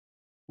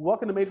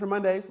Welcome to Made for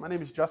Mondays. My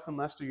name is Justin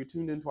Lester. You're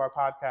tuned into our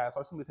podcast.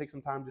 I simply take some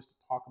time just to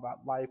talk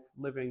about life,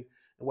 living,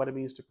 and what it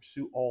means to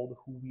pursue all the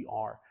who we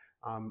are.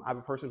 I'm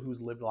a person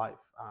who's lived life,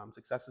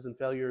 successes and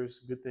failures,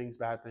 good things,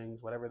 bad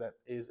things, whatever that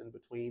is in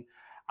between.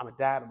 I'm a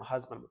dad, I'm a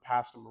husband, I'm a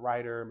pastor, I'm a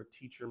writer, I'm a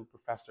teacher, I'm a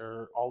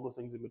professor, all those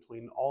things in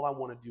between. All I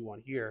want to do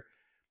on here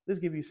is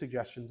give you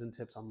suggestions and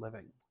tips on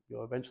living.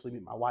 You'll eventually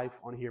meet my wife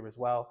on here as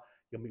well.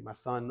 You'll meet my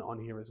son on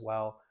here as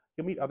well.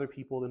 You'll meet other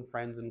people and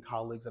friends and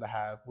colleagues that I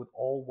have with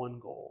all one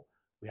goal.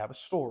 We have a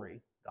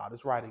story. God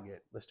is writing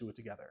it. Let's do it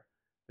together.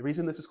 The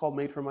reason this is called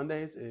Made for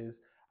Mondays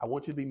is I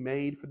want you to be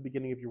made for the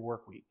beginning of your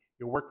work week.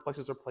 Your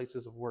workplaces are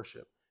places of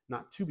worship,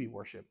 not to be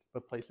worshiped,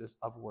 but places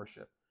of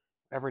worship.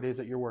 Whatever it is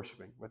that you're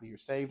worshiping, whether you're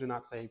saved or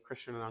not saved,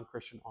 Christian or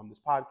non-Christian on this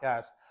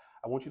podcast,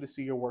 I want you to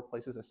see your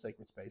workplaces as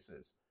sacred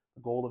spaces.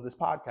 The goal of this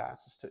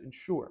podcast is to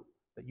ensure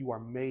that you are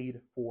made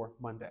for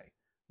Monday.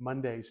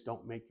 Mondays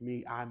don't make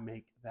me, I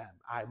make them.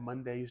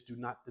 Mondays do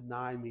not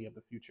deny me of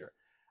the future.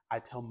 I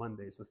tell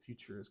Mondays the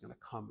future is going to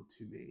come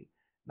to me.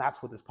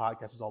 That's what this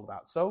podcast is all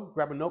about. So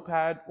grab a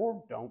notepad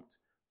or don't.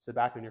 Sit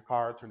back in your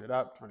car, turn it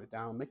up, turn it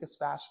down, make us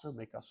faster,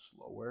 make us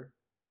slower.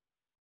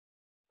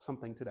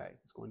 Something today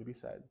is going to be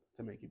said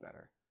to make you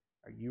better.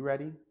 Are you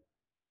ready?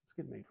 Let's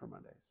get made for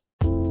Mondays.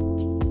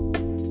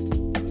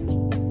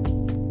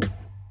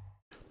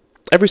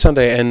 Every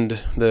Sunday I end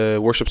the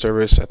worship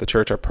service at the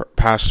church, our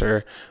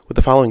pastor, with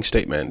the following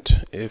statement.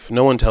 If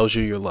no one tells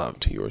you you're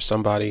loved, you are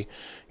somebody,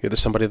 you're the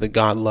somebody that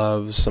God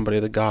loves, somebody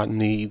that God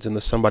needs, and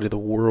the somebody the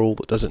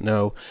world doesn't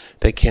know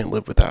they can't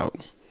live without.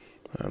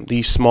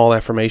 These small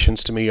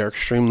affirmations to me are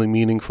extremely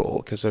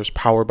meaningful because there's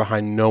power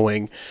behind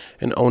knowing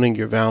and owning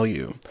your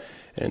value.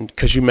 And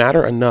because you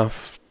matter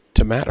enough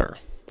to matter.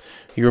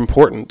 You're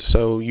important,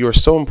 so you are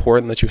so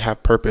important that you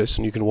have purpose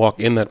and you can walk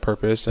in that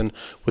purpose and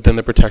within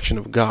the protection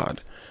of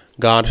God.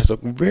 God has a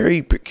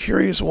very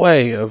curious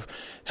way of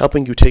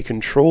helping you take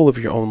control of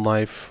your own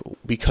life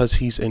because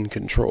he's in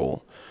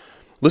control.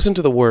 Listen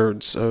to the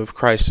words of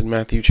Christ in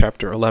Matthew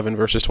chapter 11,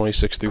 verses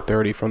 26 through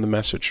 30 from the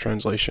Message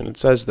translation. It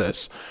says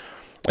this,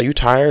 "Are you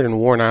tired and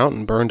worn out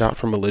and burned out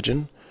from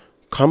religion?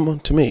 Come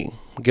to me,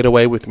 get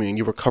away with me, and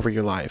you recover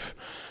your life.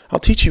 I'll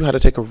teach you how to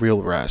take a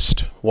real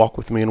rest. Walk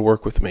with me and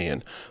work with me,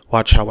 and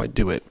watch how I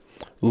do it.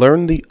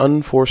 Learn the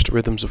unforced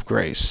rhythms of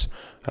grace.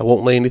 I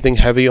won't lay anything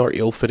heavy or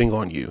ill-fitting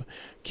on you.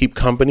 Keep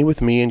company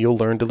with me and you'll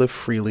learn to live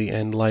freely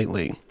and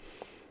lightly."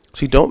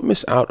 See, don't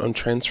miss out on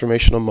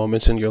transformational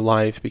moments in your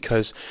life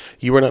because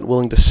you are not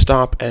willing to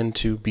stop and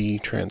to be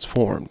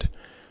transformed.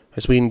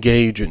 As we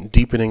engage in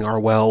deepening our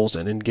wells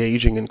and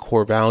engaging in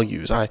core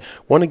values, I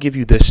want to give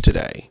you this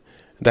today.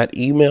 That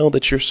email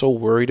that you're so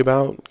worried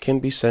about can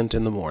be sent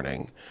in the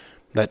morning.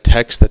 That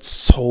text that's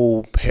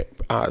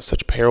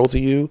such peril to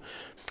you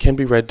can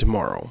be read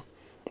tomorrow.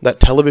 That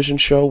television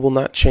show will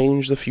not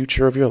change the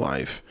future of your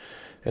life,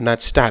 and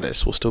that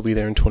status will still be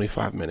there in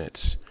 25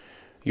 minutes.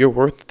 You're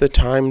worth the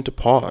time to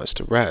pause,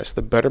 to rest.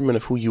 The betterment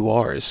of who you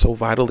are is so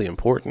vitally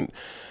important.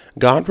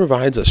 God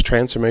provides us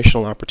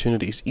transformational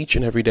opportunities each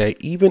and every day,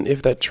 even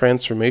if that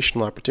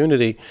transformational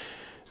opportunity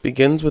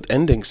begins with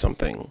ending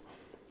something.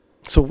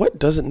 So what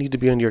doesn't need to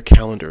be on your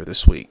calendar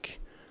this week?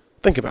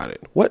 Think about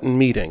it. What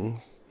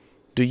meeting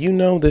do you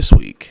know this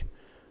week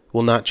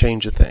will not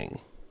change a thing?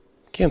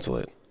 Cancel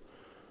it.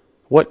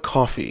 What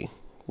coffee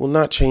will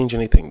not change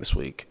anything this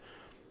week?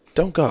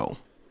 Don't go.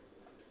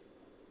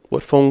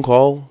 What phone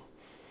call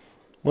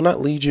will not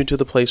lead you to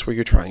the place where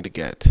you're trying to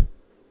get?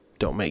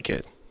 Don't make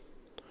it.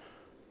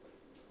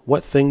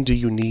 What thing do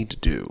you need to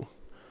do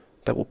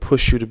that will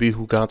push you to be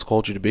who God's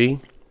called you to be?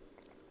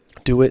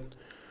 Do it.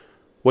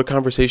 What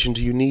conversation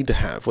do you need to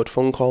have? What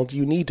phone call do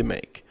you need to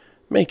make?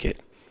 Make it.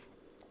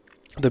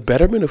 The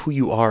betterment of who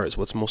you are is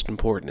what's most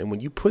important. And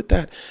when you put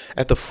that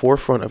at the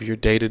forefront of your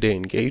day-to-day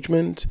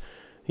engagement,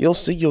 you'll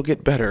see you'll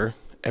get better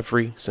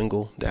every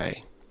single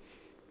day.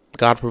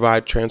 God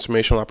provides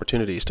transformational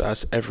opportunities to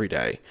us every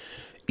day,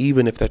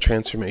 even if that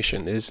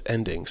transformation is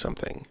ending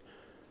something.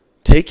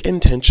 Take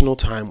intentional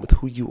time with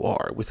who you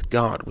are, with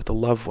God, with a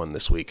loved one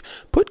this week.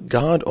 Put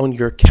God on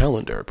your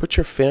calendar. Put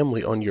your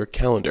family on your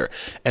calendar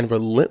and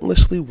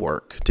relentlessly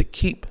work to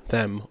keep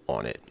them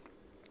on it.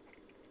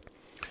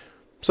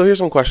 So here's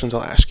some questions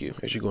I'll ask you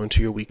as you go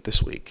into your week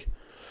this week.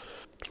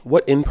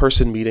 What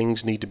in-person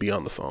meetings need to be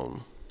on the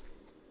phone?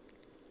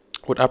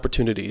 What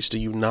opportunities do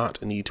you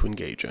not need to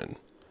engage in?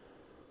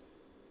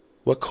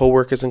 What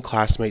coworkers and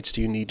classmates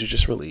do you need to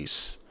just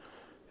release?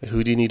 And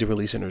who do you need to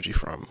release energy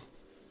from?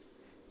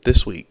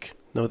 This week,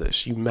 know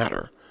this, you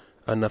matter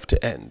enough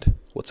to end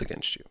what's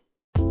against you.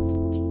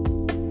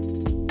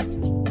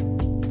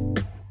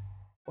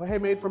 Well, hey,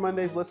 Made for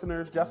Mondays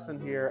listeners,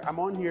 Justin here. I'm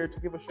on here to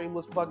give a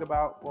shameless plug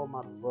about,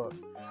 my book.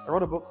 I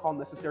wrote a book called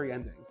Necessary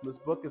Endings. And this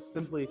book is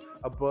simply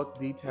a book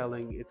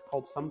detailing, it's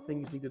called Some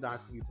Things Need to Die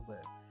for You to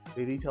Live.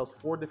 And it details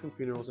 4 different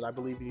funerals that I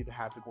believe you need to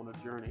have to go on a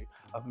journey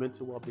of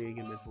mental well-being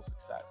and mental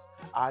success.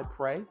 I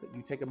pray that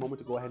you take a moment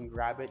to go ahead and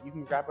grab it. You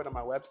can grab it on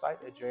my website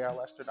at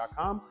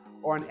jrlester.com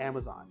or on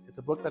Amazon. It's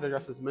a book that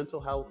addresses mental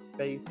health,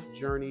 faith,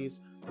 journeys,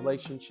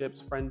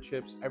 relationships,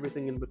 friendships,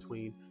 everything in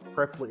between.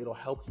 Prayerfully, it'll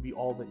help you be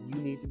all that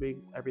you need to be,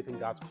 everything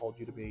God's called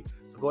you to be.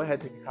 So go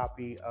ahead, take a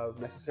copy of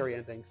Necessary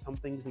Endings, Some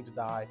Things Need to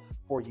Die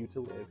for You to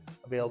Live,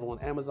 available on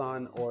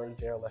Amazon or on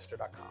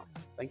jrlester.com.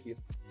 Thank you.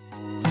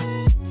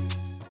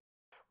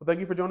 Well, thank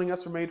you for joining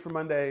us for Made for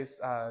Mondays,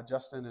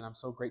 Justin, and I'm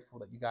so grateful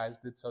that you guys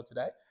did so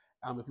today.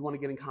 If you want to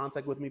get in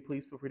contact with me,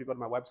 please feel free to go to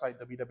my website,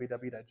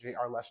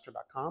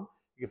 www.jrlester.com.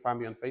 You can find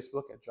me on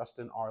Facebook at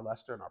Justin R.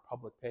 Lester in our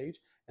public page,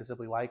 and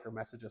simply like or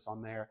message us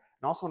on there.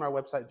 And also on our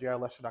website,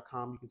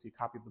 jrlester.com, you can see a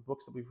copy of the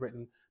books that we've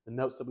written, the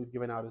notes that we've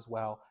given out as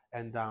well,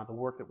 and the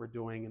work that we're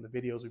doing and the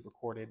videos we've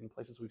recorded and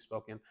places we've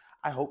spoken.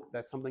 I hope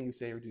that something you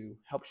say or do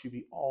helps you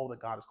be all that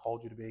God has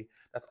called you to be.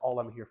 That's all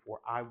I'm here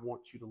for. I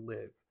want you to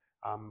live.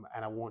 And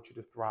I want you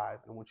to thrive,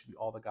 and I want you to be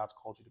all that God's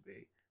called you to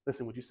be.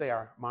 Listen, would you say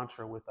our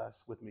mantra with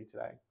me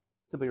today?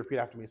 Simply repeat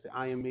after me. Say,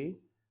 I am me,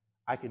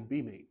 I can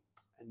be me,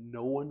 and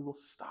no one will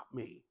stop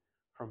me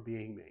from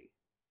being me.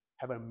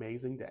 Have an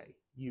amazing day.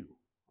 You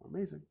are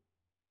amazing.